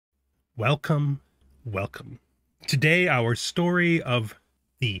Welcome, welcome. Today our story of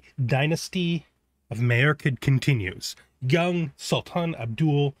the dynasty of Mayarkid continues. Young Sultan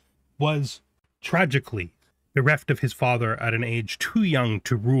Abdul was tragically bereft of his father at an age too young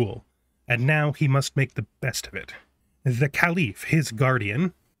to rule, and now he must make the best of it. The Caliph, his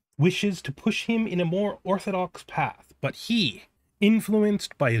guardian, wishes to push him in a more orthodox path, but he,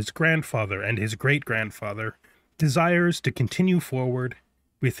 influenced by his grandfather and his great-grandfather, desires to continue forward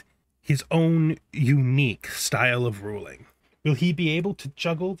with his own unique style of ruling. Will he be able to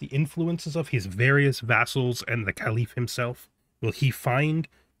juggle the influences of his various vassals and the Caliph himself? Will he find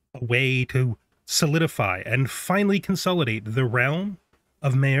a way to solidify and finally consolidate the realm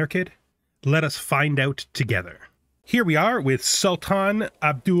of Mayarkid? Let us find out together. Here we are with Sultan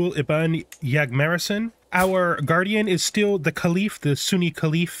Abdul ibn Yagmaresen. Our guardian is still the Caliph, the Sunni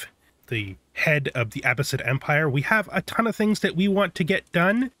Caliph, the head of the Abbasid Empire. We have a ton of things that we want to get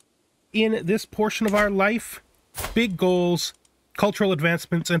done in this portion of our life. Big goals, cultural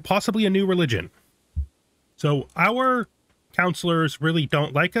advancements, and possibly a new religion. So our counselors really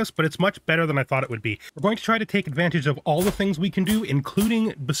don't like us, but it's much better than I thought it would be. We're going to try to take advantage of all the things we can do,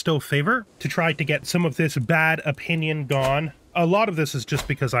 including bestow favor, to try to get some of this bad opinion gone. A lot of this is just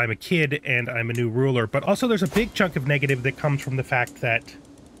because I'm a kid and I'm a new ruler, but also there's a big chunk of negative that comes from the fact that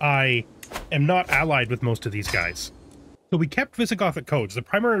I am not allied with most of these guys. So we kept Visgothic codes. The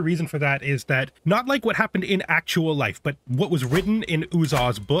primary reason for that is that, not like what happened in actual life, but what was written in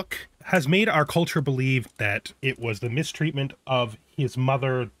Uzza's book has made our culture believe that it was the mistreatment of his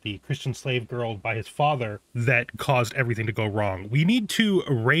mother, the Christian slave girl, by his father that caused everything to go wrong. We need to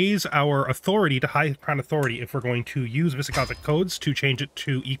raise our authority to high crown authority if we're going to use Visgothic codes to change it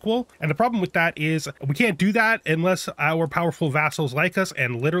to equal. And the problem with that is we can't do that unless our powerful vassals like us,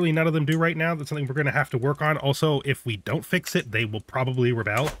 and literally none of them do right now. That's something we're going to have to work on. Also, if we don't fix it, they will probably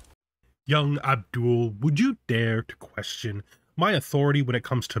rebel. Young Abdul, would you dare to question my authority when it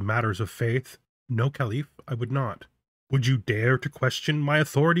comes to matters of faith? No, Caliph, I would not. Would you dare to question my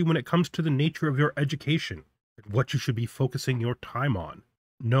authority when it comes to the nature of your education and what you should be focusing your time on?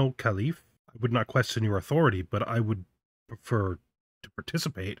 No, Caliph, I would not question your authority, but I would prefer to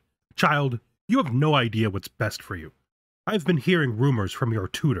participate. Child, you have no idea what's best for you. I've been hearing rumors from your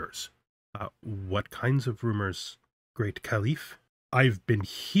tutors. What kinds of rumors, great Caliph? I've been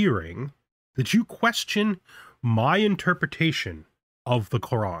hearing that you question my interpretation of the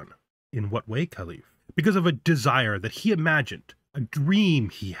Quran. In what way, Caliph? Because of a desire that he imagined, a dream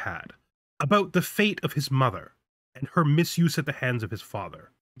he had, about the fate of his mother and her misuse at the hands of his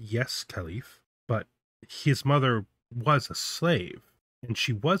father. Yes, Caliph, but his mother was a slave, and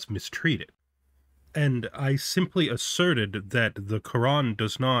she was mistreated. And I simply asserted that the Quran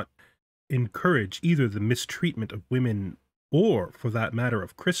does not encourage either the mistreatment of women or, for that matter,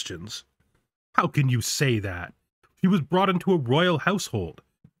 of Christians. How can you say that? She was brought into a royal household.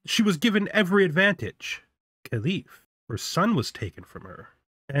 She was given every advantage. Caliph, her son was taken from her.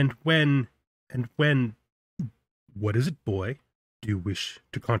 And when... What is it, boy? Do you wish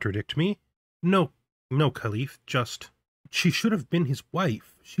to contradict me? No, Caliph, just... She should have been his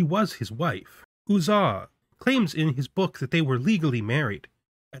wife. She was his wife. Uzza claims in his book that they were legally married,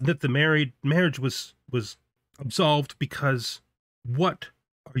 and that the marriage was absolved because... What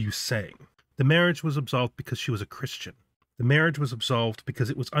are you saying? The marriage was absolved because she was a Christian. The marriage was absolved because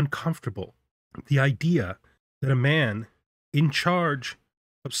it was uncomfortable. The idea that a man in charge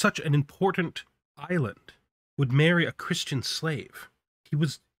of such an important island would marry a Christian slave. He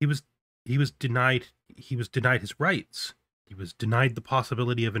was denied his rights. He was denied the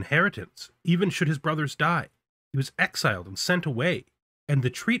possibility of inheritance, even should his brothers die. He was exiled and sent away. And the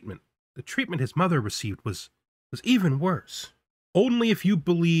treatment his mother received was even worse. Only if you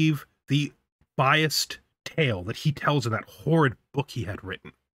believe the biased tale that he tells in that horrid book he had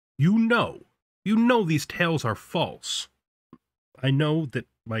written. You know these tales are false. I know that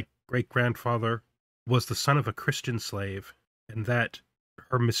my great-grandfather was the son of a Christian slave, and that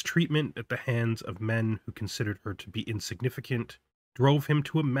her mistreatment at the hands of men who considered her to be insignificant drove him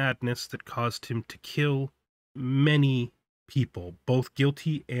to a madness that caused him to kill many people, both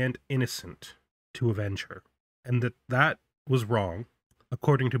guilty and innocent, to avenge her. And that was wrong,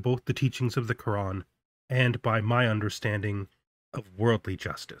 according to both the teachings of the Quran and by my understanding of worldly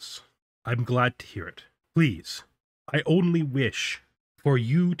justice. I'm glad to hear it. Please, I only wish for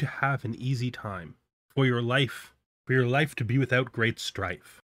you to have an easy time, for your life to be without great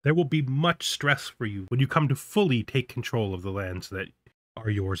strife. There will be much stress for you when you come to fully take control of the lands that are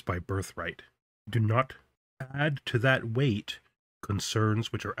yours by birthright. Do not add to that weight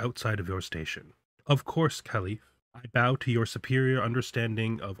concerns which are outside of your station. Of course, Caliph, I bow to your superior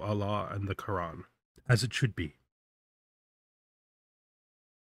understanding of Allah and the Quran, as it should be.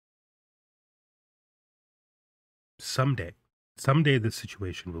 Someday this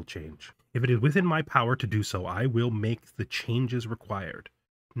situation will change. If it is within my power to do so, I will make the changes required.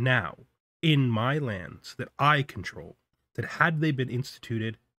 Now, in my lands that I control, that had they been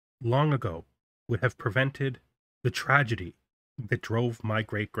instituted long ago, would have prevented the tragedy that drove my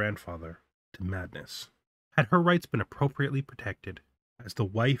great-grandfather to madness. Had her rights been appropriately protected as the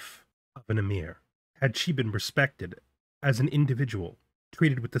wife of an Amir, had she been respected as an individual,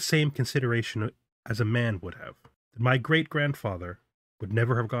 treated with the same consideration as a man would have, then my great-grandfather would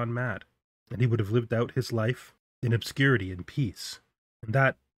never have gone mad, and he would have lived out his life in obscurity and peace. And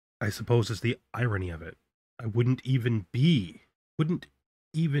that, I suppose, is the irony of it. I wouldn't even be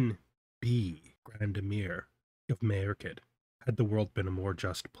Grand Amir of Mayerkid had the world been a more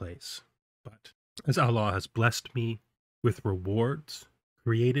just place. But as Allah has blessed me with rewards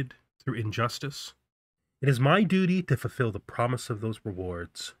created through injustice, it is my duty to fulfill the promise of those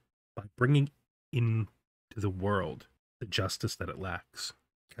rewards by bringing into the world the justice that it lacks,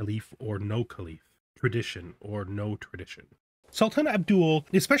 caliph or no caliph, tradition or no tradition. Sultan Abdul,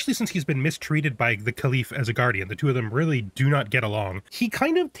 especially since he's been mistreated by the Caliph as a guardian, the two of them really do not get along, he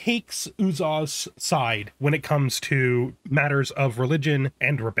kind of takes Uzza's side when it comes to matters of religion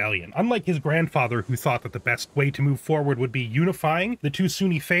and rebellion. Unlike his grandfather, who thought that the best way to move forward would be unifying the two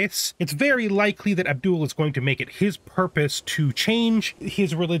Sunni faiths, it's very likely that Abdul is going to make it his purpose to change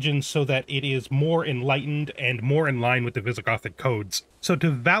his religion so that it is more enlightened and more in line with the Visgothic codes. So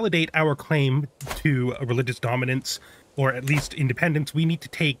to validate our claim to a religious dominance, or at least independence, we need to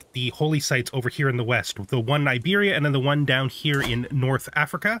take the holy sites over here in the west, the one in Iberia and then the one down here in North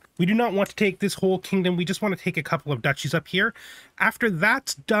Africa. We do not want to take this whole kingdom, we just want to take a couple of duchies up here. After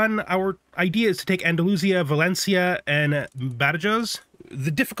that's done, our idea is to take Andalusia, Valencia, and Badajoz.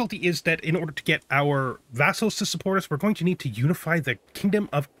 The difficulty is that in order to get our vassals to support us, we're going to need to unify the Kingdom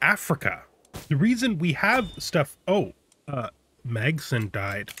of Africa. The reason we have stuff... Magson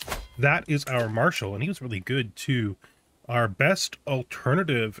died. That is our marshal, and he was really good too. Our best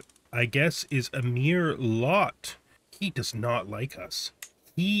alternative, I guess, is Amir Lot. He does not like us.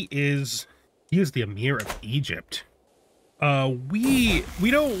 He is the Amir of Egypt. We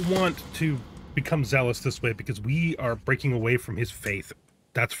don't want to become zealous this way because we are breaking away from his faith.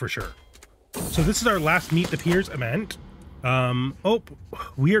 That's for sure. So this is our last meet appears event.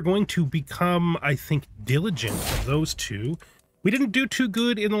 We are going to become, I think, diligent of those two. We didn't do too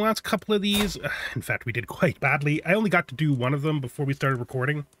good in the last couple of these. In fact, we did quite badly. I only got to do one of them before we started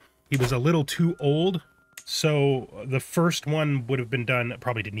recording. He was a little too old, so the first one would have been done.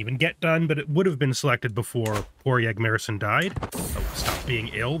 Probably didn't even get done, but it would have been selected before poor Yagmaresen died. Oh, stop being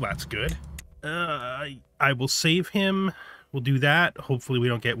ill. That's good. I will save him. We'll do that. Hopefully we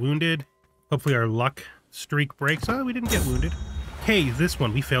don't get wounded. Hopefully our luck streak breaks. Oh, we didn't get wounded. Hey, this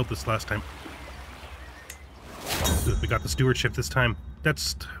one. We failed this last time. Good, we got the stewardship this time.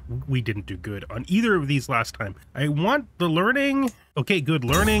 We didn't do good on either of these last time. I want the learning. Okay, good,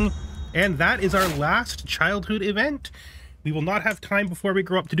 learning. And that is our last childhood event. We will not have time before we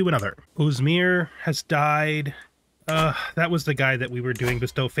grow up to do another. Uzmir has died. That was the guy that we were doing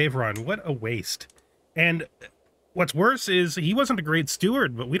bestow favor on. What a waste. And what's worse is he wasn't a great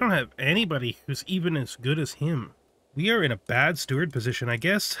steward, but we don't have anybody who's even as good as him. We are in a bad steward position, I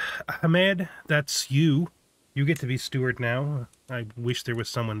guess. Ahmed, that's you. You get to be steward now. I wish there was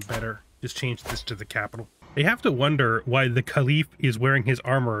someone better. Just change this to the capital. They have to wonder why the Caliph is wearing his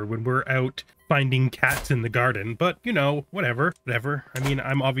armor when we're out finding cats in the garden. But, you know, whatever. I mean,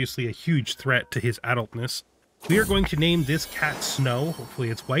 I'm obviously a huge threat to his adultness. We are going to name this cat Snow. Hopefully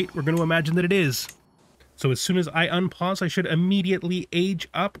it's white. We're going to imagine that it is. So as soon as I unpause, I should immediately age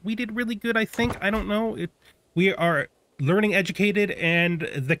up. We did really good, I think. I don't know. We are... learning educated, and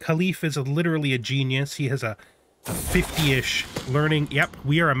the Caliph is literally a genius. He has a 50-ish learning. Yep,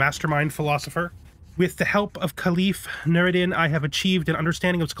 we are a mastermind philosopher. With the help of Caliph Nuruddin, I have achieved an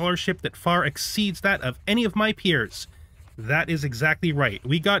understanding of scholarship that far exceeds that of any of my peers. That is exactly right.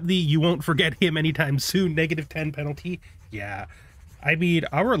 We got the you won't forget him anytime soon -10 penalty. Yeah, I mean,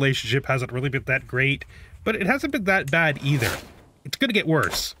 our relationship hasn't really been that great, but it hasn't been that bad either. It's gonna get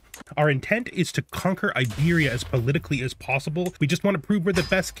worse. Our intent is to conquer Iberia as politically as possible. We just want to prove we're the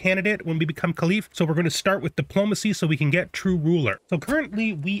best candidate when we become Caliph, so we're going to start with diplomacy so we can get true ruler. So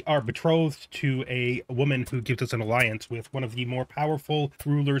currently we are betrothed to a woman who gives us an alliance with one of the more powerful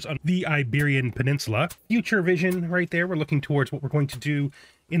rulers on the Iberian Peninsula. Future vision right there. We're looking towards what we're going to do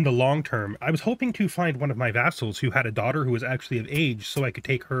in the long term. I was hoping to find one of my vassals who had a daughter who was actually of age so I could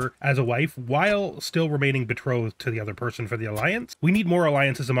take her as a wife while still remaining betrothed to the other person for the alliance. We need more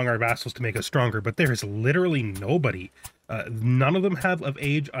alliances among our vassals to make us stronger, but there is literally nobody. None of them have of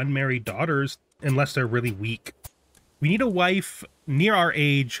age unmarried daughters unless they're really weak. We need a wife near our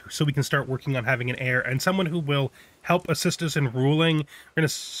age so we can start working on having an heir and someone who will help assist us in ruling. We're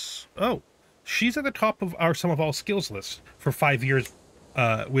gonna... Oh, she's at the top of our sum of all skills list for 5 years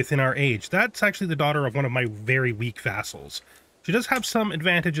within our age. That's actually the daughter of one of my very weak vassals. She does have some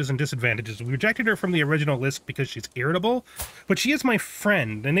advantages and disadvantages. We rejected her from the original list because she's irritable, but she is my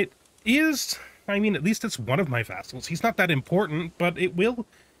friend, and it is... I mean, at least it's one of my vassals. He's not that important, but it will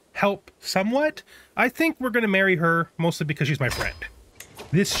help somewhat. I think we're going to marry her, mostly because she's my friend.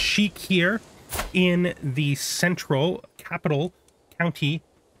 This sheik here in the central capital county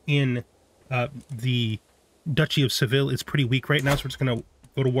in the Duchy of Seville is pretty weak right now, so we're just going to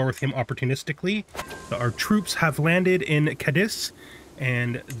go to war with him opportunistically. Our troops have landed in Cadiz,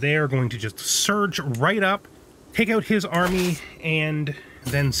 and they're going to just surge right up, take out his army, and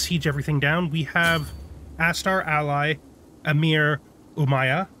then siege everything down. We have asked our ally, Amir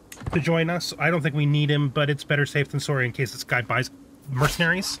Umayya, to join us. I don't think we need him, but it's better safe than sorry in case this guy buys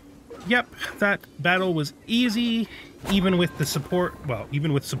mercenaries. Yep, that battle was easy. Even with the support, well,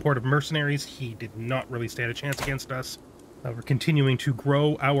 even with support of mercenaries, he did not really stand a chance against us. We're continuing to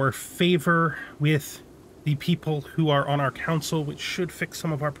grow our favor with the people who are on our council, which should fix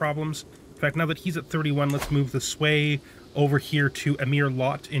some of our problems. In fact, now that he's at 31, let's move the sway over here to Amir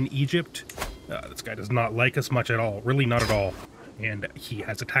Lot in Egypt. This guy does not like us much at all, really not at all. And he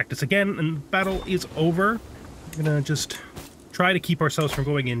has attacked us again, and the battle is over. We're gonna just try to keep ourselves from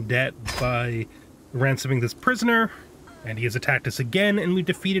going in debt by ransoming this prisoner. And he has attacked us again, and we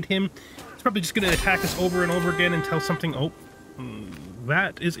defeated him. He's probably just gonna attack us over and over again until something... Oh,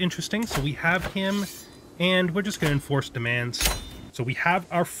 that is interesting. So we have him, and we're just gonna enforce demands. So we have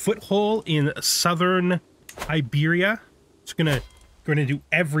our foothold in southern Iberia. It's gonna... We're going to do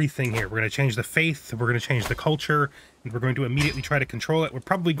everything here. We're going to change the faith, we're going to change the culture, and we're going to immediately try to control it. We're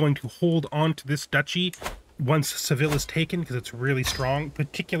probably going to hold on to this duchy once Seville is taken, because it's really strong.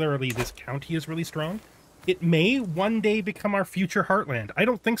 Particularly, this county is really strong. It may one day become our future heartland. I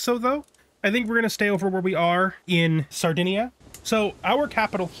don't think so, though. I think we're going to stay over where we are in Sardinia. So, our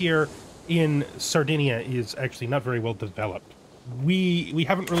capital here in Sardinia is actually not very well developed. We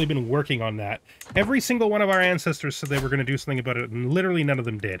haven't really been working on that. Every single one of our ancestors said they were going to do something about it, and literally none of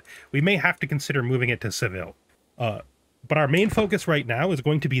them did. We may have to consider moving it to Seville. But our main focus right now is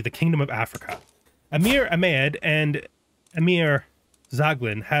going to be the Kingdom of Africa. Amir Ahmed and Amir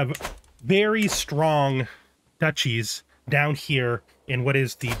Zaglin have very strong duchies down here in what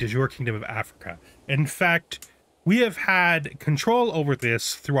is the de jure Kingdom of Africa. In fact, we have had control over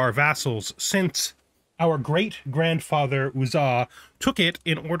this through our vassals since our great-grandfather Uzza took it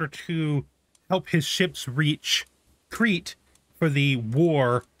in order to help his ships reach Crete for the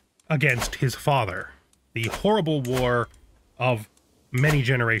war against his father. The horrible war of many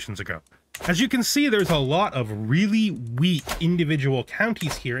generations ago. As you can see, there's a lot of really weak individual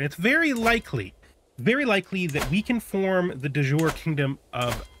counties here, and it's very likely that we can form the de jure Kingdom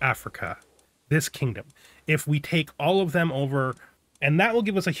of Africa, this kingdom, if we take all of them over, and that will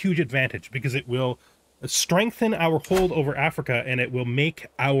give us a huge advantage, because it will strengthen our hold over Africa, and it will make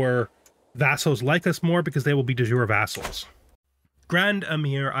our vassals like us more because they will be de jure vassals. Grand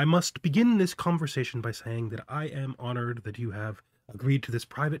Amir, I must begin this conversation by saying that I am honored that you have agreed to this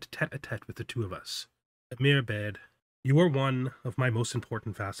private tete-a-tete with the two of us. Amir Bed, you are one of my most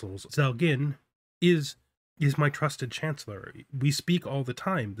important vassals. Zalgin is my trusted chancellor. We speak all the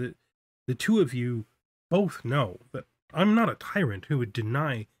time. The two of you both know that I'm not a tyrant who would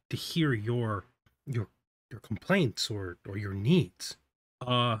deny to hear your complaints or your needs.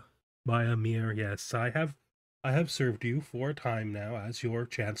 By Amir, yes, I have served you for a time now as your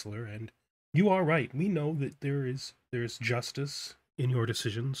chancellor, and you are right. We know that there is justice in your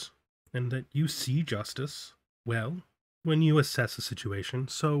decisions, and that you see justice, well, when you assess a situation.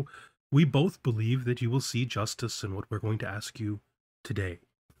 So we both believe that you will see justice in what we're going to ask you today.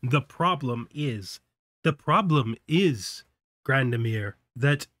 The problem is, Grand Amir,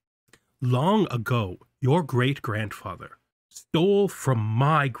 that long ago, your great-grandfather stole from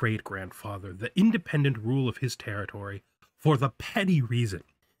my great-grandfather the independent rule of his territory for the petty reason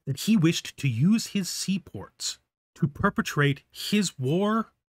that he wished to use his seaports to perpetrate his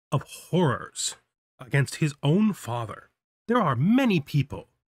war of horrors against his own father. There are many people,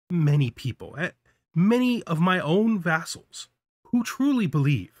 many of my own vassals who truly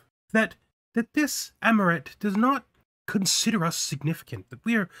believe that this emirate does not consider us significant, that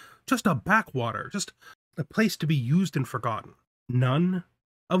we are just a backwater, just a place to be used and forgotten. None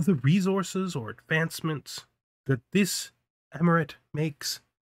of the resources or advancements that this emirate makes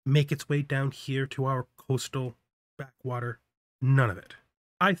make its way down here to our coastal backwater. None of it.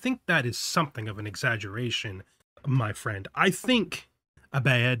 I think that is something of an exaggeration, my friend. I think,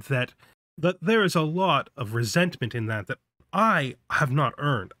 Abed, that there is a lot of resentment in that I have not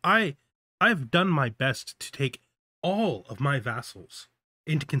earned. I've done my best to take all of my vassals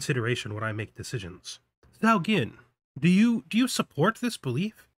into consideration when I make decisions. Zalgin, do you support this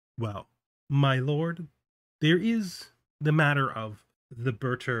belief? Well, my lord, there is the matter of the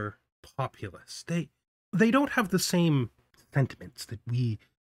Berter populace. They don't have the same sentiments that we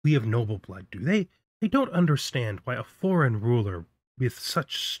of noble blood do. They don't understand why a foreign ruler with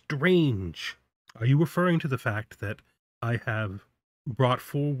such strange... Are you referring to the fact that I have brought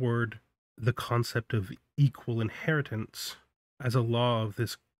forward the concept of equal inheritance as a law of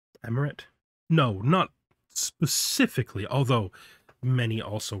this emirate? No, not specifically, although many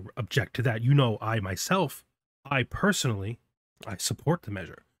also object to that. You know, I personally, I support the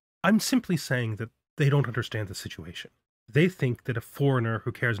measure. I'm simply saying that they don't understand the situation. They think that a foreigner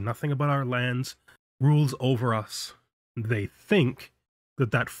who cares nothing about our lands rules over us. They think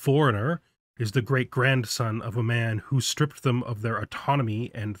that that foreigner is the great-grandson of a man who stripped them of their autonomy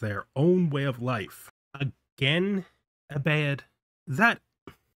and their own way of life. Again, Abed, that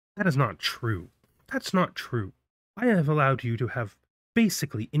is not true. That's not true. I have allowed you to have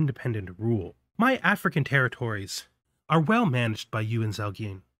basically independent rule. My African territories are well managed by you and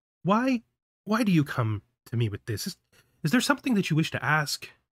Zalgin. Why do you come to me with this? Is there something that you wish to ask?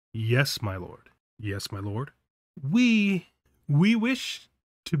 Yes, my lord. Yes, my lord. We wish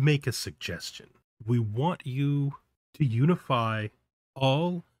to make a suggestion. We want you to unify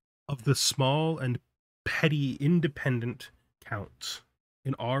all of the small and petty independent counts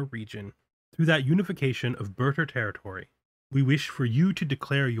in our region. Through that unification of Berter territory, we wish for you to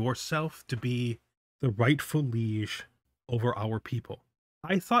declare yourself to be the rightful liege over our people.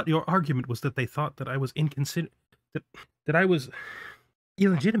 I thought your argument was that they thought that I was inconsiderate, that I was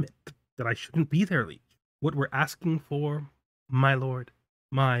illegitimate, that I shouldn't be their liege. What we're asking for, my lord,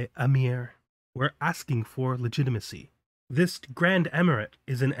 my Amir, we're asking for legitimacy. This Grand Emirate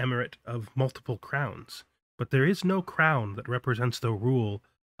is an emirate of multiple crowns, but there is no crown that represents the rule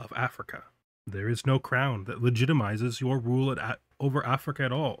of Africa. There is no crown that legitimizes your rule over Africa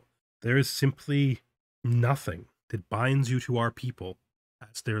at all. There is simply nothing that binds you to our people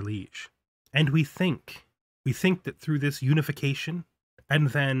as their liege. And we think that through this unification and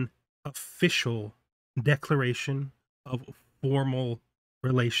then official declaration of formal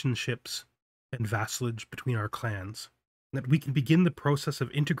relationships and vassalage between our clans, that we can begin the process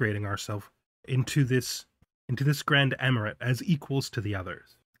of integrating ourselves into this Grand Emirate as equals to the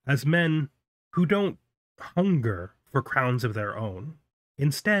others, as men who don't hunger for crowns of their own,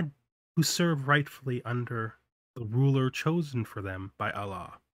 instead who serve rightfully under the ruler chosen for them by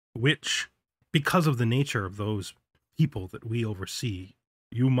Allah, which, because of the nature of those people that we oversee,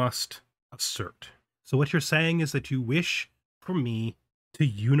 you must assert. So what you're saying is that you wish for me to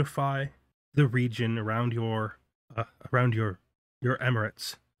unify the region around your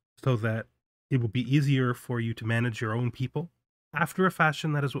emirates, so that it will be easier for you to manage your own people. After a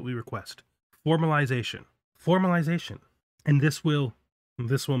fashion, that is what we request. Formalization. And this will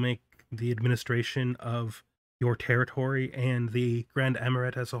make the administration of your territory and the Grand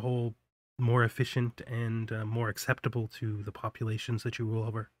Emirate as a whole more efficient and more acceptable to the populations that you rule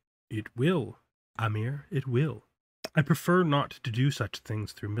over. It will, Amir, it will. I prefer not to do such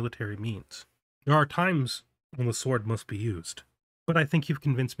things through military means. There are times when the sword must be used, but I think you've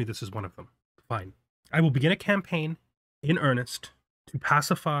convinced me this is one of them. Fine. I will begin a campaign in earnest to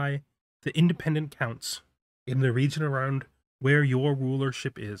pacify the independent counts in the region around where your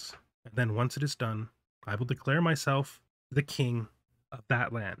rulership is, and then once it is done, I will declare myself the king of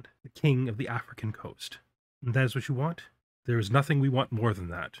that land, the king of the African coast. And that is what you want? There is nothing we want more than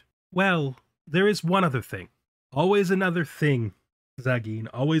that. Well, there is one other thing. Always another thing, Zagin.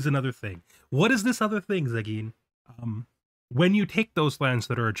 Always another thing. What is this other thing, Zagin? When you take those lands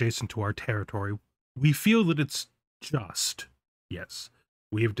that are adjacent to our territory, we feel that it's just. Yes,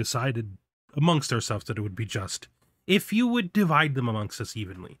 we have decided amongst ourselves that it would be just if you would divide them amongst us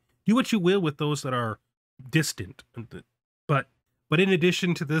evenly. Do what you will with those that are distant. But in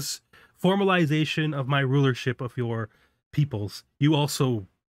addition to this formalization of my rulership of your peoples, you also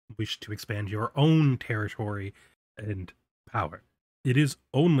wish to expand your own territory and power. It is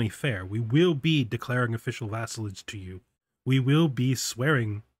only fair. We will be declaring official vassalage to you. We will be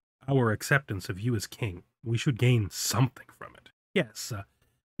swearing our acceptance of you as king. we should gain something from it. Yes,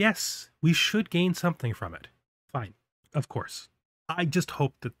 yes, we should gain something from it. Fine, of course. I just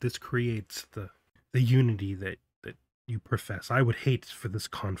hope that this creates the unity that you profess. I would hate for this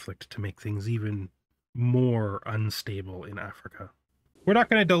conflict to make things even more unstable in Africa. We're not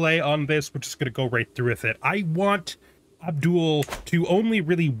going to delay on this. We're just going to go right through with it. I want Abdul to only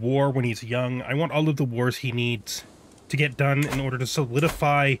really war when he's young. I want all of the wars he needs to get done in order to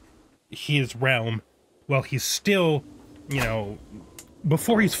solidify his realm while he's still, you know,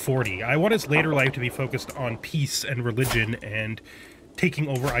 before he's 40. I want his later life to be focused on peace and religion and taking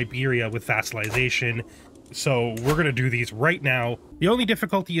over Iberia with vassalization. So we're going to do these right now. The only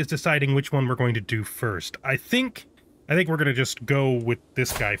difficulty is deciding which one we're going to do first. I think we're going to just go with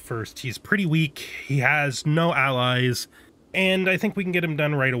this guy first. He's pretty weak. He has no allies. And I think we can get him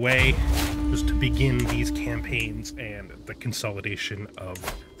done right away, just to begin these campaigns and the consolidation of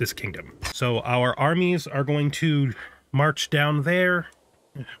this kingdom. So our armies are going to march down there.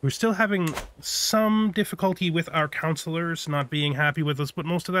 We're still having some difficulty with our counselors not being happy with us, but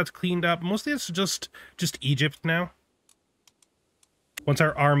most of that's cleaned up. Mostly it's just Egypt now. Once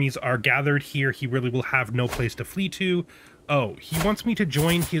our armies are gathered here, he really will have no place to flee to. Oh, he wants me to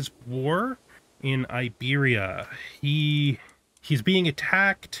join his war in Iberia. He's being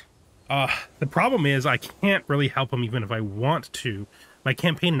attacked. The problem is I can't really help him even if I want to. My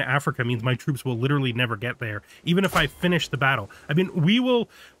campaign in Africa means my troops will literally never get there, even if I finish the battle. I mean, we will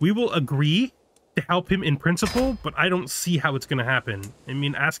agree to help him in principle, but I don't see how it's going to happen. I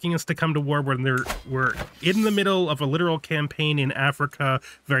mean, asking us to come to war when we're in the middle of a literal campaign in Africa,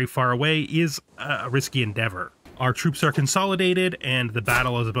 very far away, is a risky endeavor. Our troops are consolidated, and the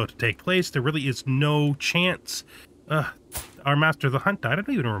battle is about to take place. There really is no chance. Our master of the hunt died. I don't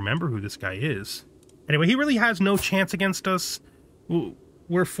even remember who this guy is. Anyway, he really has no chance against us.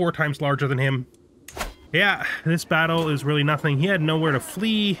 We're 4 times larger than him. Yeah, this battle is really nothing. He had nowhere to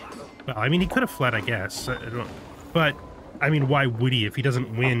flee. Well, I mean, he could have fled, I guess. But, I mean, why would he? If he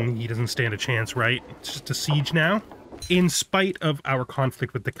doesn't win, he doesn't stand a chance, right? It's just a siege now. In spite of our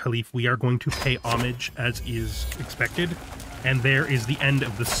conflict with the Caliph, we are going to pay homage, as is expected. And there is the end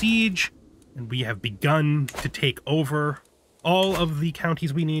of the siege. And we have begun to take over all of the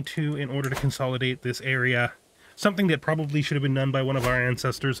counties we need to in order to consolidate this area. Something that probably should have been done by one of our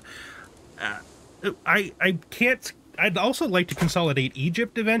ancestors. I'd also like to consolidate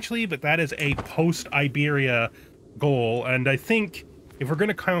Egypt eventually, but that is a post-Iberia goal. And I think if we're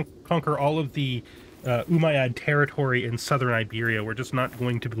going to conquer all of the Umayyad territory in southern Iberia, we're just not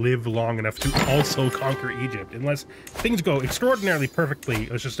going to live long enough to also conquer Egypt. Unless things go extraordinarily perfectly,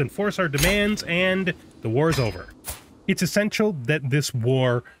 let's just enforce our demands and the war is over. It's essential that this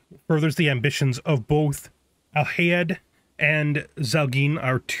war furthers the ambitions of both Al-Hayed and Zalgin,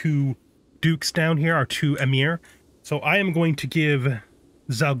 our 2 dukes down here, our 2 Amir. So I am going to give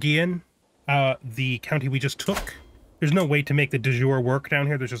Zalgin the county we just took. There's no way to make the de jure work down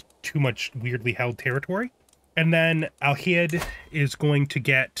here. There's just too much weirdly held territory. And then Al-Hayed is going to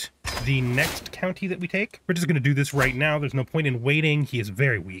get the next county that we take. We're just going to do this right now. There's no point in waiting. He is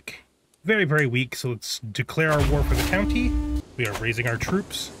very weak. Very, very weak. So let's declare our war for the county. We are raising our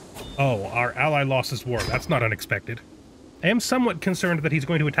troops. Oh, our ally lost his war. That's not unexpected. I am somewhat concerned that he's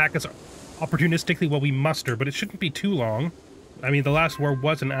going to attack us opportunistically while we muster, but it shouldn't be too long. I mean, the last war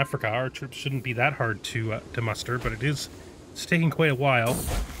was in Africa. Our troops shouldn't be that hard to muster, but it's taking quite a while.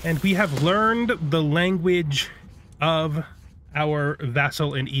 And we have learned the language of our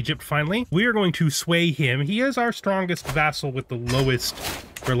vassal in Egypt, finally. We are going to sway him. He is our strongest vassal with the lowest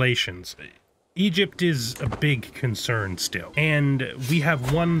relations. Egypt is a big concern still. And we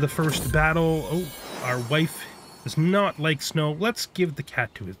have won the first battle. Oh, our wife does not like snow. Let's give the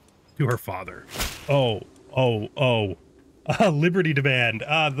cat to her father. Liberty demand.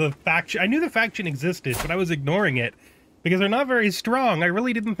 The faction. I knew the faction existed, but I was ignoring it because they're not very strong. I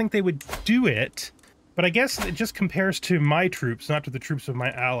really didn't think they would do it. But I guess it just compares to my troops, not to the troops of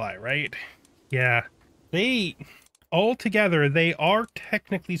my ally, right? Yeah. All together, they are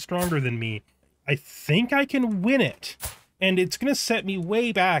technically stronger than me. I think I can win it. And it's going to set me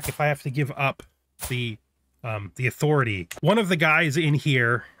way back if I have to give up the authority. One of the guys in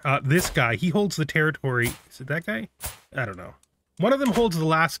here, this guy, he holds the territory. Is it that guy? I don't know. One of them holds the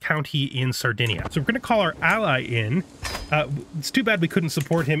last county in Sardinia. So we're going to call our ally in. It's too bad we couldn't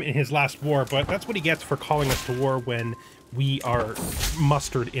support him in his last war, but that's what he gets for calling us to war when we are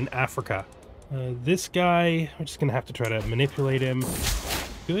mustered in Africa. This guy, we're just going to have to try to manipulate him.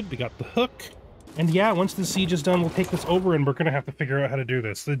 Good, we got the hook. And yeah, once the siege is done, we'll take this over and we're going to have to figure out how to do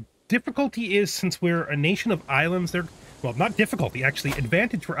this. The difficulty is, since we're a nation of islands, well, not difficulty, actually,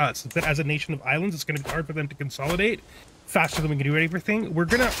 advantage for us, is that as a nation of islands, it's going to be hard for them to consolidate faster than we can do everything. We're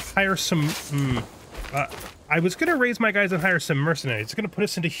going to hire some... I was going to raise my guys and hire some mercenaries. It's going to put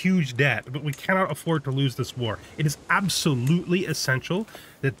us into huge debt, but we cannot afford to lose this war. It is absolutely essential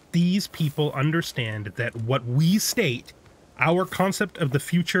that these people understand that what we state, our concept of the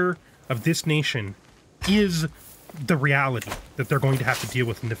future of this nation, is the reality that they're going to have to deal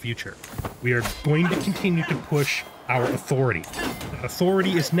with in the future. We are going to continue to push our authority.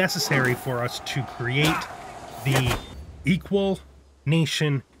 Authority is necessary for us to create the equal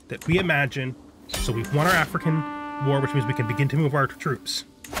nation that we imagine. So we've won our African war, which means we can begin to move our troops.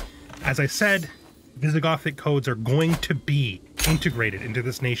 As I said, Visgothic codes are going to be integrated into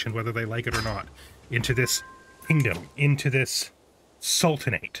this nation, whether they like it or not, into this kingdom, into this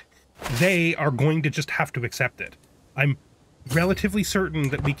sultanate. They are going to just have to accept it. I'm relatively certain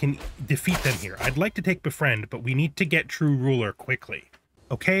that we can defeat them here. I'd like to take Befriend, but we need to get True Ruler quickly.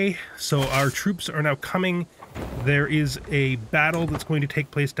 Okay, so our troops are now coming. There is a battle that's going to take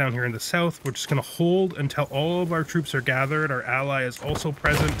place down here in the south. We're just going to hold until all of our troops are gathered. Our ally is also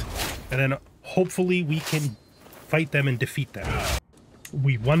present. And then hopefully we can fight them and defeat them.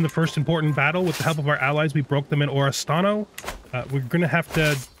 We won the first important battle with the help of our allies. We broke them in Oristano. We're going to have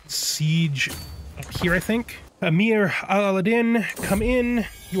to siege up here, I think. Amir al-Aladin, come in.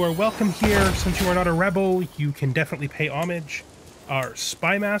 You are welcome here. Since you are not a rebel, you can definitely pay homage. Our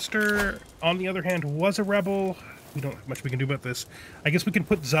spy master, on the other hand, was a rebel. We don't have much we can do about this. I guess we can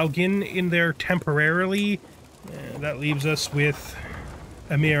put Zalgin in there temporarily. That leaves us with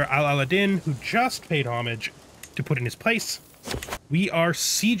Amir al-Aladin, who just paid homage, to put in his place. We are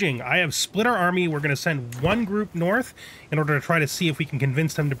sieging. I have split our army. We're going to send one group north in order to try to see if we can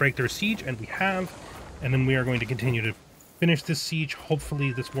convince them to break their siege, and we have. And then we are going to continue to finish this siege.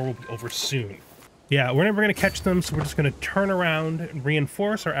 Hopefully this war will be over soon. Yeah, we're never going to catch them, so we're just going to turn around and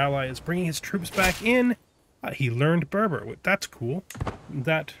reinforce. Our ally is bringing his troops back in. He learned Berber. That's cool.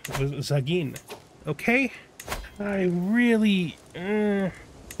 That was Zagin. Okay. I really...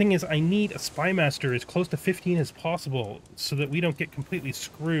 thing is, I need a spy master as close to 15 as possible so that we don't get completely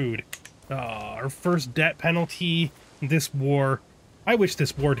screwed. Our first debt penalty, this war. I wish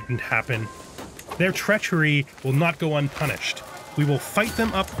this war didn't happen. Their treachery will not go unpunished. We will fight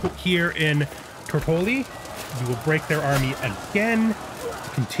them up here in Tortoli. We will break their army again,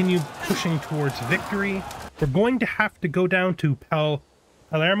 continue pushing towards victory. We're going to have to go down to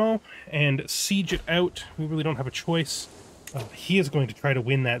Palermo and siege it out. We really don't have a choice. He is going to try to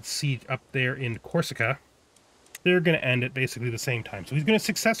win that siege up there in Corsica. They're going to end at basically the same time. So he's going to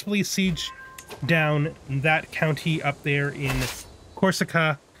successfully siege down that county up there in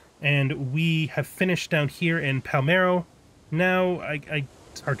Corsica, and we have finished down here in Palmero. Now,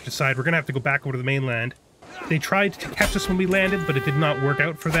 it's hard to decide. We're going to have to go back over to the mainland. They tried to catch us when we landed, but it did not work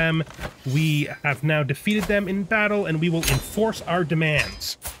out for them. We have now defeated them in battle, and we will enforce our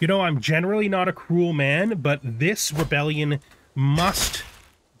demands. You know, I'm generally not a cruel man, but this rebellion must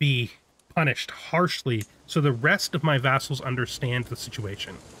be punished harshly so the rest of my vassals understand the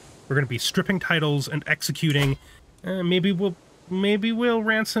situation. We're going to be stripping titles and executing. Maybe we'll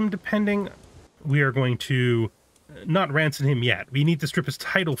ransom, depending. We are going to not ransom him yet. We need to strip his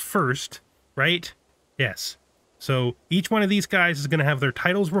title first, right? Yes. So each one of these guys is going to have their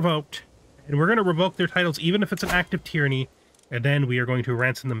titles revoked, and we're going to revoke their titles even if it's an act of tyranny, and then we are going to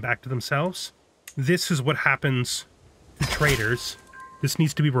ransom them back to themselves. This is what happens to traitors. This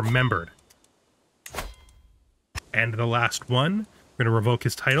needs to be remembered. And the last one, we're going to revoke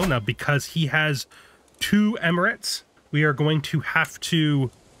his title. Now, because he has 2 emirates, we are going to have to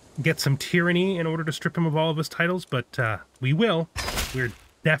get some tyranny in order to strip him of all of his titles, but we will. We're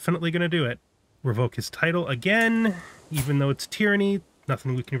definitely going to do it. Revoke his title again, even though it's tyranny.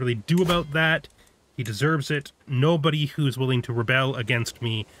 Nothing we can really do about that. He deserves it. Nobody who is willing to rebel against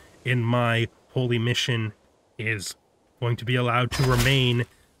me in my holy mission is going to be allowed to remain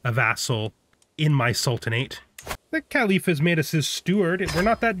a vassal in my sultanate. The Caliph has made us his steward. We're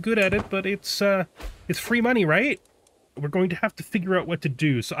not that good at it, but it's free money, right? We're going to have to figure out what to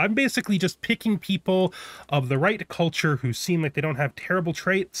do. So I'm basically just picking people of the right culture who seem like they don't have terrible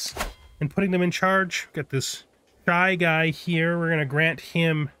traits and putting them in charge. Got this shy guy here. We're going to grant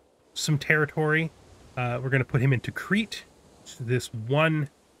him some territory. We're going to put him into Crete. So this one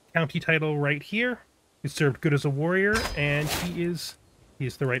county title right here. He served good as a warrior, and he's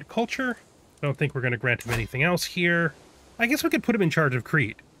the right culture. I don't think we're going to grant him anything else here. I guess we could put him in charge of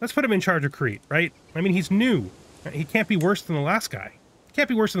Crete. Let's put him in charge of Crete, right? I mean, he's new. He can't be worse than the last guy. He can't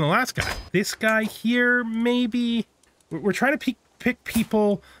be worse than the last guy. This guy here, maybe. We're trying to pick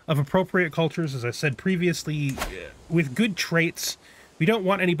people of appropriate cultures, as I said previously, with good traits. We don't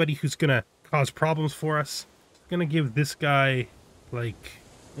want anybody who's going to cause problems for us. I'm going to give this guy, like,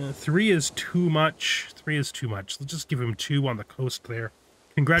 3 is too much. 3 is too much. Let's just give him 2 on the coast there.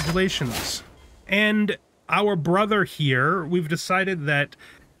 Congratulations. And our brother here, we've decided that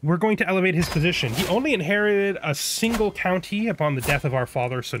we're going to elevate his position. He only inherited a single county upon the death of our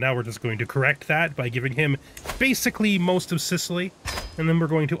father, so now we're just going to correct that by giving him basically most of Sicily. And then we're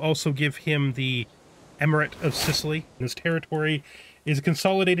going to also give him the Emirate of Sicily. His territory is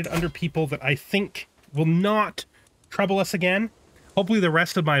consolidated under people that I think will not trouble us again. Hopefully the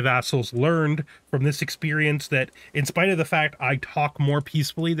rest of my vassals learned from this experience that in spite of the fact I talk more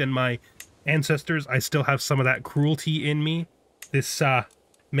peacefully than my ancestors, I still have some of that cruelty in me. This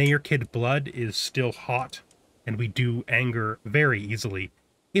Mayor Kid blood is still hot, and we do anger very easily,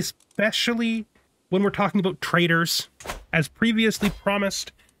 especially when we're talking about traitors. As previously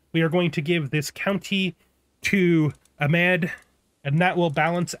promised, we are going to give this county to Ahmed, and that will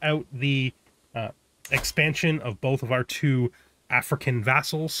balance out the expansion of both of our 2 African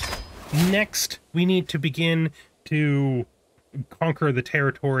vassals. Next, we need to begin to conquer the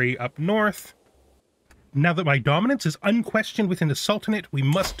territory up north. Now that my dominance is unquestioned within the Sultanate, we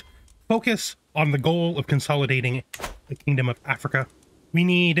must focus on the goal of consolidating the Kingdom of Africa. We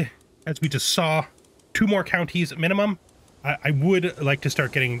need, as we just saw, 2 more counties at minimum. I would like to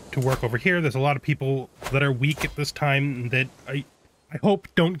start getting to work over here. There's a lot of people that are weak at this time that I hope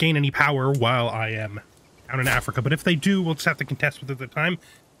don't gain any power while I am down in Africa. But if they do, we'll just have to contest with it at the time.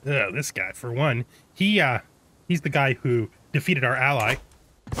 This guy, for one, he's the guy who defeated our ally.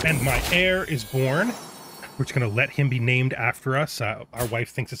 And my heir is born. We're just going to let him be named after us. Our wife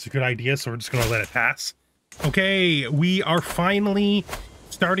thinks it's a good idea, so we're just going to let it pass. Okay, we are finally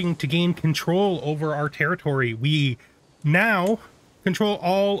starting to gain control over our territory. We now control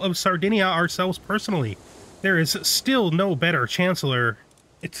all of Sardinia ourselves personally. There is still no better chancellor.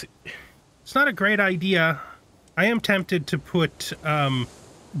 It's not a great idea. I am tempted to put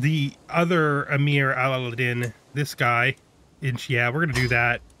the other Amir al-Aladin, this guy, in. Yeah, we're going to do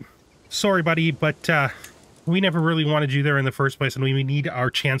that. Sorry, buddy, but we never really wanted you there in the first place, and we need our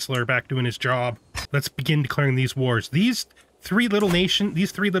chancellor back doing his job. Let's begin declaring these wars. These 3 little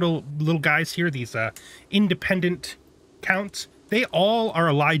little guys here, these independent counts, they all are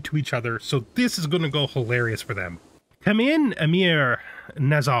allied to each other, so this is going to go hilarious for them. Come in, Amir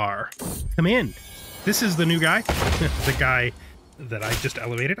Nazar. Come in. This is the new guy, the guy that I just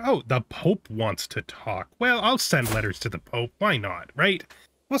elevated. Oh, the Pope wants to talk. Well, I'll send letters to the Pope. Why not, right?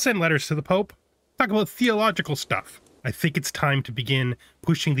 We'll send letters to the Pope. Talk about theological stuff. I think it's time to begin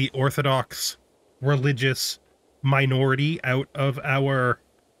pushing the Orthodox religious minority out of our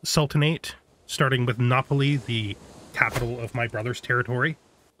Sultanate, starting with Napoli, the capital of my brother's territory.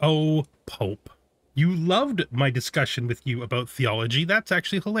 Oh, Pope. You loved my discussion with you about theology. That's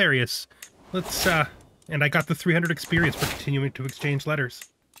actually hilarious. Let's, and I got the 300 experience for continuing to exchange letters.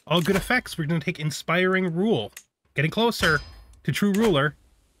 All good effects. We're going to take inspiring rule. Getting closer to true ruler.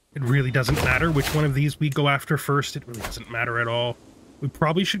 It really doesn't matter which one of these we go after first. It really doesn't matter at all. We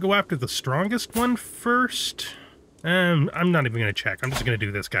probably should go after the strongest one first. I'm not even going to check. I'm just going to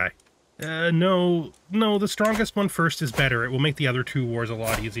do this guy. No, the strongest one first is better. It will make the other 2 wars a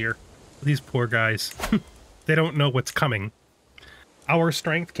lot easier. These poor guys. They don't know what's coming. Our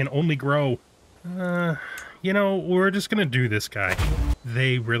strength can only grow. You know, we're just going to do this guy.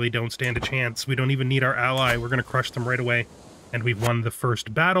 They really don't stand a chance. We don't even need our ally. We're going to crush them right away. And we've won the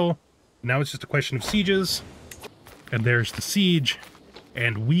first battle. Now it's just a question of sieges. And there's the siege.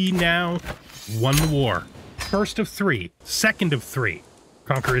 And we now won the war. First of 3. Second of 3.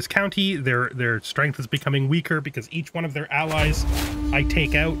 Conquer his county. Their strength is becoming weaker because each one of their allies I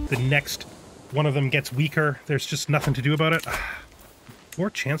take out, the next one of them gets weaker. There's just nothing to do about it. Poor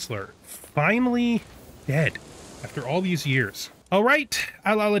Chancellor. Finally dead. After all these years. Alright,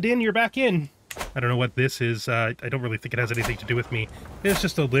 Al-Aladin, you're back in. I don't know what this is. I don't really think it has anything to do with me. It's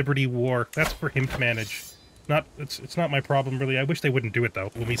just a liberty war. That's for him to manage. It's not my problem, really. I wish they wouldn't do it, though.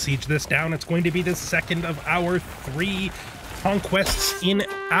 When we siege this down, it's going to be the second of our 3 conquests in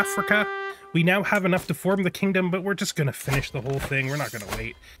Africa. We now have enough to form the kingdom, but we're just going to finish the whole thing. We're not going to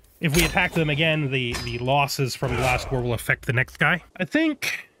wait. If we attack them again, the losses from the last war will affect the next guy. I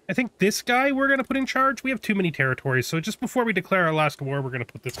think this guy we're going to put in charge. We have too many territories, so just before we declare our last war, we're going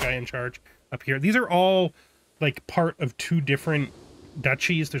to put this guy in charge up here. These are all, like, part of 2 different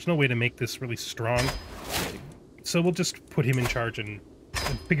duchies. There's no way to make this really strong. So we'll just put him in charge and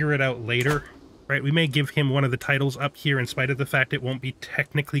figure it out later. Right, we may give him one of the titles up here in spite of the fact it won't be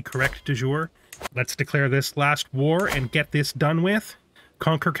technically correct de jure. Let's declare this last war and get this done with.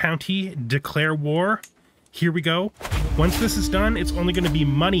 Conquer County, declare war. Here we go. Once this is done, it's only going to be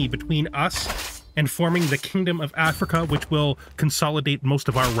money between us and forming the Kingdom of Africa, which will consolidate most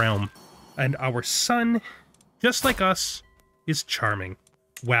of our realm. And our son, just like us, is charming.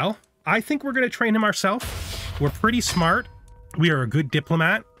 Well, I think we're going to train him ourselves. We're pretty smart. We are a good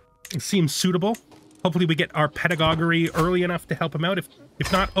diplomat. It seems suitable. Hopefully we get our pedagogy early enough to help him out.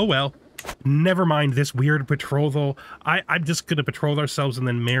 If not, oh well. Never mind this weird betrothal. I'm just going to betroth ourselves and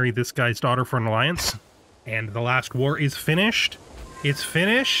then marry this guy's daughter for an alliance. And the last war is finished. It's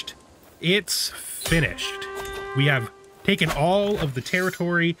finished. It's finished. We have taken all of the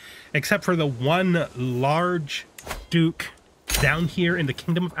territory except for the one large duke down here in the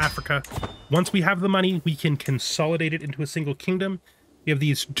Kingdom of Africa. Once we have the money, we can consolidate it into a single kingdom. We have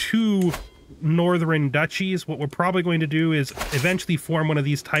these two northern duchies. What we're probably going to do is eventually form one of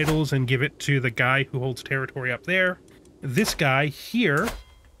these titles and give it to the guy who holds territory up there. This guy here,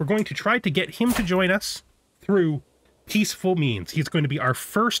 we're going to try to get him to join us through peaceful means. He's going to be our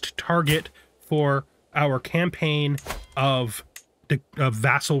first target for our campaign of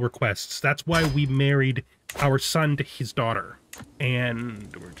vassal requests. That's why we married our son to his daughter.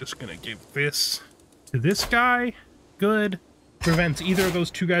 And we're just going to give this to this guy. Good. Prevents either of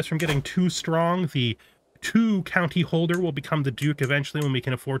those two guys from getting too strong. The two county holder will become the duke eventually when we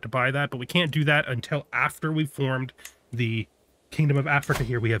can afford to buy that, but we can't do that until after we've formed the Kingdom of Africa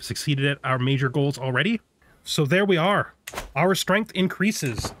here. We have succeeded at our major goals already. So there we are. Our strength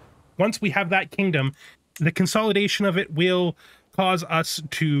increases. Once we have that kingdom, the consolidation of it will cause us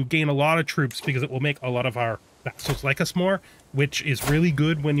to gain a lot of troops because it will make a lot of our vassals like us more, which is really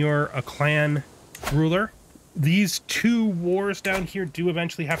good when you're a clan ruler. These two wars down here do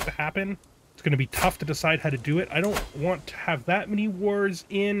eventually have to happen. It's going to be tough to decide how to do it. I don't want to have that many wars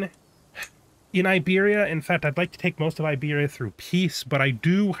in Iberia. In fact, I'd like to take most of Iberia through peace, but I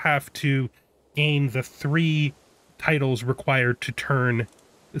do have to gain the 3 titles required to turn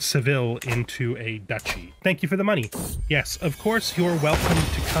Seville into a duchy. Thank you for the money. Yes, of course, you're welcome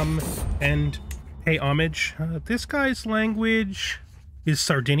to come and pay homage. This guy's language is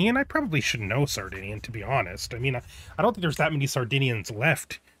Sardinian. I probably should know Sardinian, to be honest. I mean, I don't think there's that many Sardinians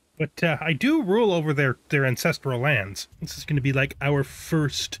left, but I do rule over their ancestral lands. This is going to be like our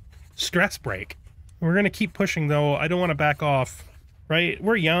first stress break. We're going to keep pushing, though. I don't want to back off, right?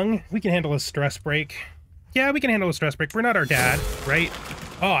 We're young. We can handle a stress break. Yeah, we can handle a stress break. We're not our dad, right?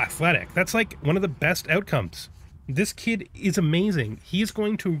 Oh, athletic. That's like one of the best outcomes. This kid is amazing. He's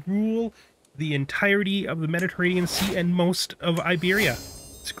going to rule the entirety of the Mediterranean Sea and most of Iberia.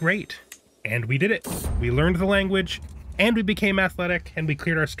 It's great. And we did it. We learned the language, and we became athletic, and we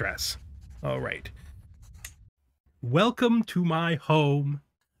cleared our stress. All right. Welcome to my home,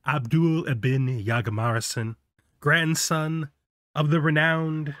 Abdul ibn Yagmaresen, grandson of the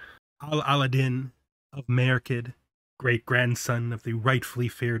renowned Al-Aladdin of Merkid, great-grandson of the rightfully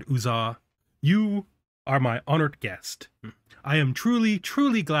feared Uzza. You are my honored guest. I am truly,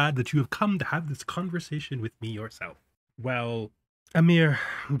 truly glad that you have come to have this conversation with me yourself. Well, Amir,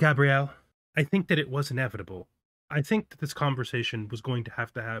 Gabrielle, I think that it was inevitable. I think that this conversation was going to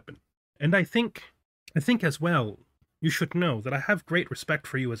have to happen. And I think as well, you should know that I have great respect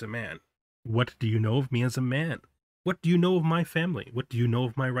for you as a man. What do you know of me as a man? What do you know of my family? What do you know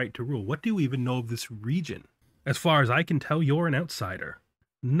of my right to rule? What do you even know of this region? As far as I can tell, you're an outsider.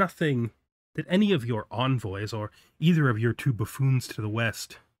 Nothing that any of your envoys or either of your 2 buffoons to the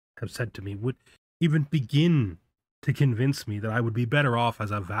west have said to me would even begin to convince me that I would be better off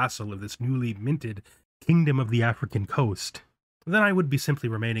as a vassal of this newly minted Kingdom of the African Coast than I would be simply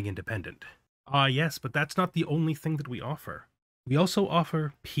remaining independent. Ah, yes, but that's not the only thing that we offer. We also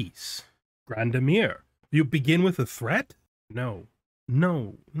offer peace. Grand Amir, you begin with a threat? No.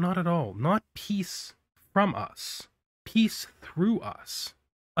 No, not at all. Not peace from us. Peace through us.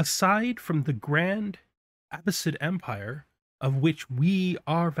 Aside from the grand Abbasid Empire, of which we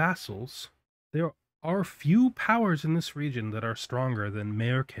are vassals, there are few powers in this region that are stronger than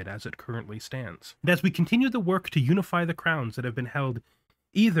Merkid as it currently stands. And as we continue the work to unify the crowns that have been held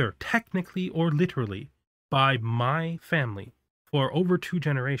either technically or literally by my family for over 2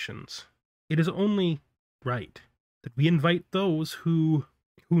 generations, it is only right that we invite those who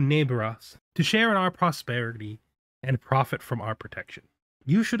neighbor us to share in our prosperity and profit from our protection.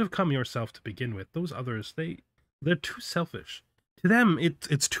 You should have come yourself to begin with. Those others, they're too selfish. To them,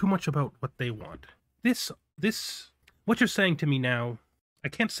 it's too much about what they want. What you're saying to me now, I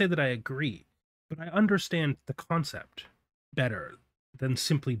can't say that I agree, but I understand the concept better than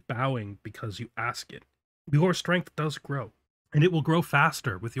simply bowing because you ask it. Your strength does grow, and it will grow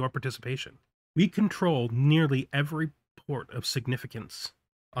faster with your participation. We control nearly every port of significance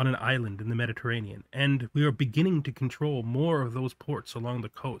on an island in the Mediterranean, and we are beginning to control more of those ports along the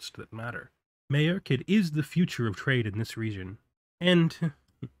coast that matter. Majorkid is the future of trade in this region, and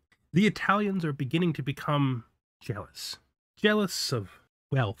the Italians are beginning to become jealous. Jealous of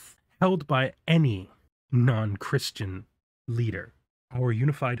wealth held by any non-Christian leader. Our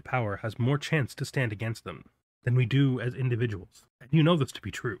unified power has more chance to stand against them than we do as individuals. And you know this to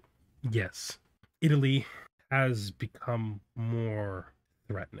be true. Yes, Italy has become more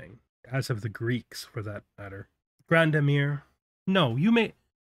threatening, as have the Greeks for that matter. Grand Amir, no, you may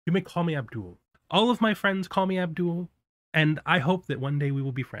call me Abdul. All of my friends call me Abdul, and I hope that one day we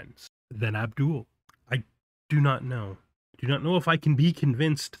will be friends. Then Abdul, I do not know. I do not know if I can be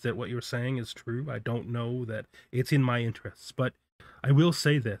convinced that what you're saying is true. I don't know that it's in my interests, but I will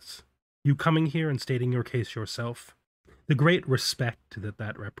say this. You coming here and stating your case yourself, the great respect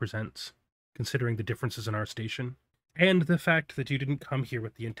that represents, considering the differences in our station, and the fact that you didn't come here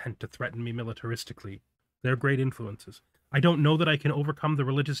with the intent to threaten me militaristically, they're great influences. I don't know that I can overcome the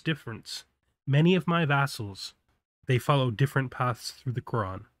religious difference. Many of my vassals, they follow different paths through the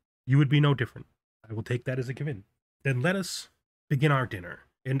Quran. You would be no different. I will take that as a given. Then let us begin our dinner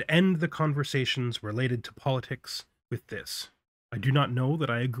and end the conversations related to politics with this. I do not know that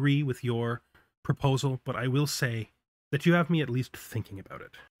I agree with your proposal, but I will say that you have me at least thinking about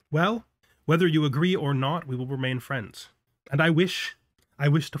it. Well, whether you agree or not, we will remain friends. And I wish to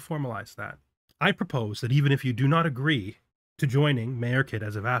formalize that. I propose that even if you do not agree to joining Majorkid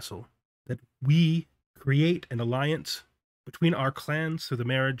as a vassal, that we create an alliance between our clans through the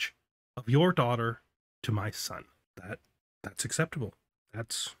marriage of your daughter to my son. That's acceptable.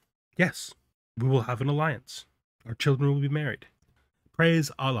 Yes, we will have an alliance. Our children will be married.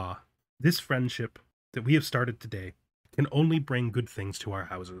 Praise Allah. This friendship that we have started today can only bring good things to our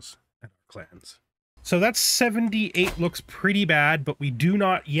houses and our clans. So that's 78 looks pretty bad, but we do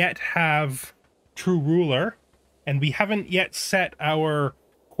not yet have true ruler, and we haven't yet set our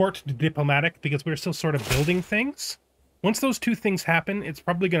court to diplomatic because we're still sort of building things. Once those two things happen, it's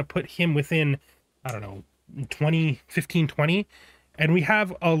probably going to put him within, I don't know, 15, 20, and we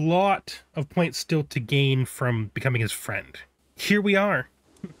have a lot of points still to gain from becoming his friend. Here we are,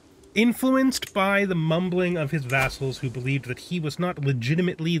 influenced by the mumbling of his vassals who believed that he was not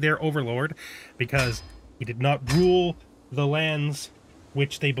legitimately their overlord because he did not rule the lands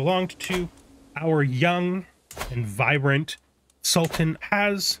which they belonged to. Our young and vibrant Sultan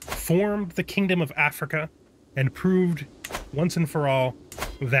has formed the Kingdom of Africa and proved once and for all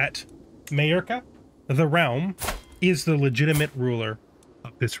that Majorca, the realm, is the legitimate ruler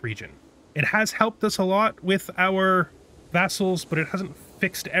of this region. It has helped us a lot with our vassals, but it hasn't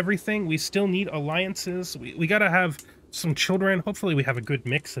fixed everything. We still need alliances. We gotta have some children. Hopefully we have a good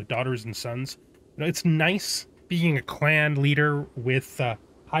mix of daughters and sons. You know, it's nice being a clan leader with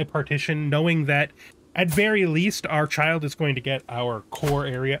high partition, knowing that at very least our child is going to get our core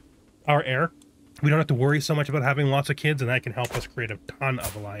area, our heir. We don't have to worry so much about having lots of kids, and that can help us create a ton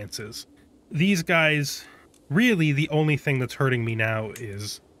of alliances. These guys, really the only thing that's hurting me now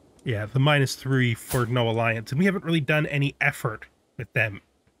is, yeah, the -3 for no alliance, and we haven't really done any effort with them.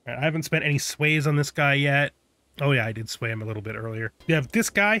 I haven't spent any sways on this guy yet. Oh yeah, I did sway him a little bit earlier. We have this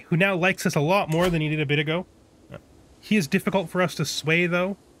guy who now likes us a lot more than he did a bit ago. He is difficult for us to sway,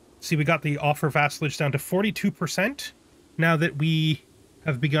 though. See, we got the offer vassalage down to 42% now that we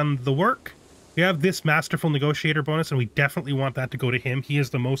have begun the work. We have this masterful negotiator bonus, and we definitely want that to go to him. He is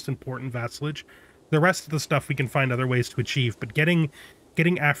the most important vassalage. The rest of the stuff we can find other ways to achieve, but getting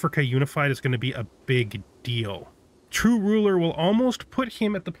Africa unified is going to be a big deal. True ruler will almost put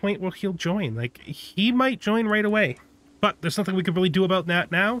him at the point where he'll join. Like, he might join right away, but there's nothing we can really do about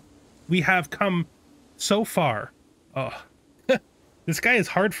that now. We have come so far. Oh, this guy is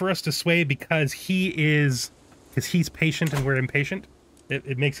hard for us to sway because he's patient and we're impatient.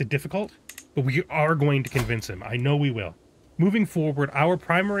 It makes it difficult, but we are going to convince him. I know we will. Moving forward, our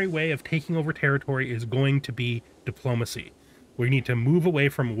primary way of taking over territory is going to be diplomacy. We need to move away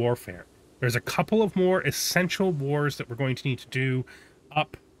from warfare. There's a couple of more essential wars that we're going to need to do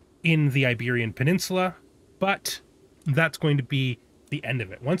up in the Iberian Peninsula, but that's going to be the end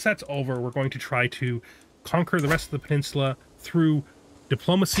of it. Once that's over, we're going to try to conquer the rest of the peninsula through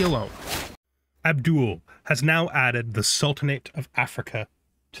diplomacy alone. Abdul has now added the Sultanate of Africa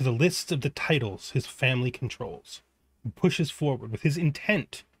to the list of the titles his family controls, and pushes forward with his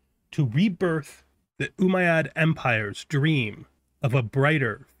intent to rebirth the Umayyad Empire's dream of a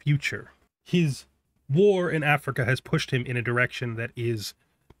brighter future. His war in Africa has pushed him in a direction that is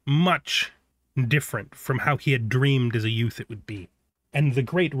much different from how he had dreamed as a youth it would be. And the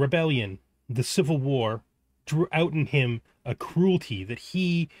Great Rebellion the Civil War drew out in him a cruelty that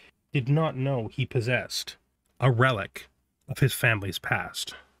he did not know he possessed, a relic of his family's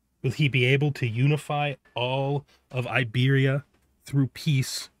past. Will he be able to unify all of Iberia through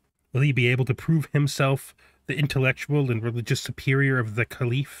peace? Will he be able to prove himself the intellectual and religious superior of the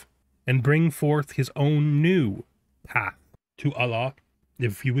Caliph and bring forth his own new path to Allah?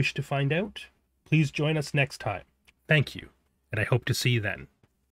 If you wish to find out, please join us next time. Thank you, and I hope to see you then.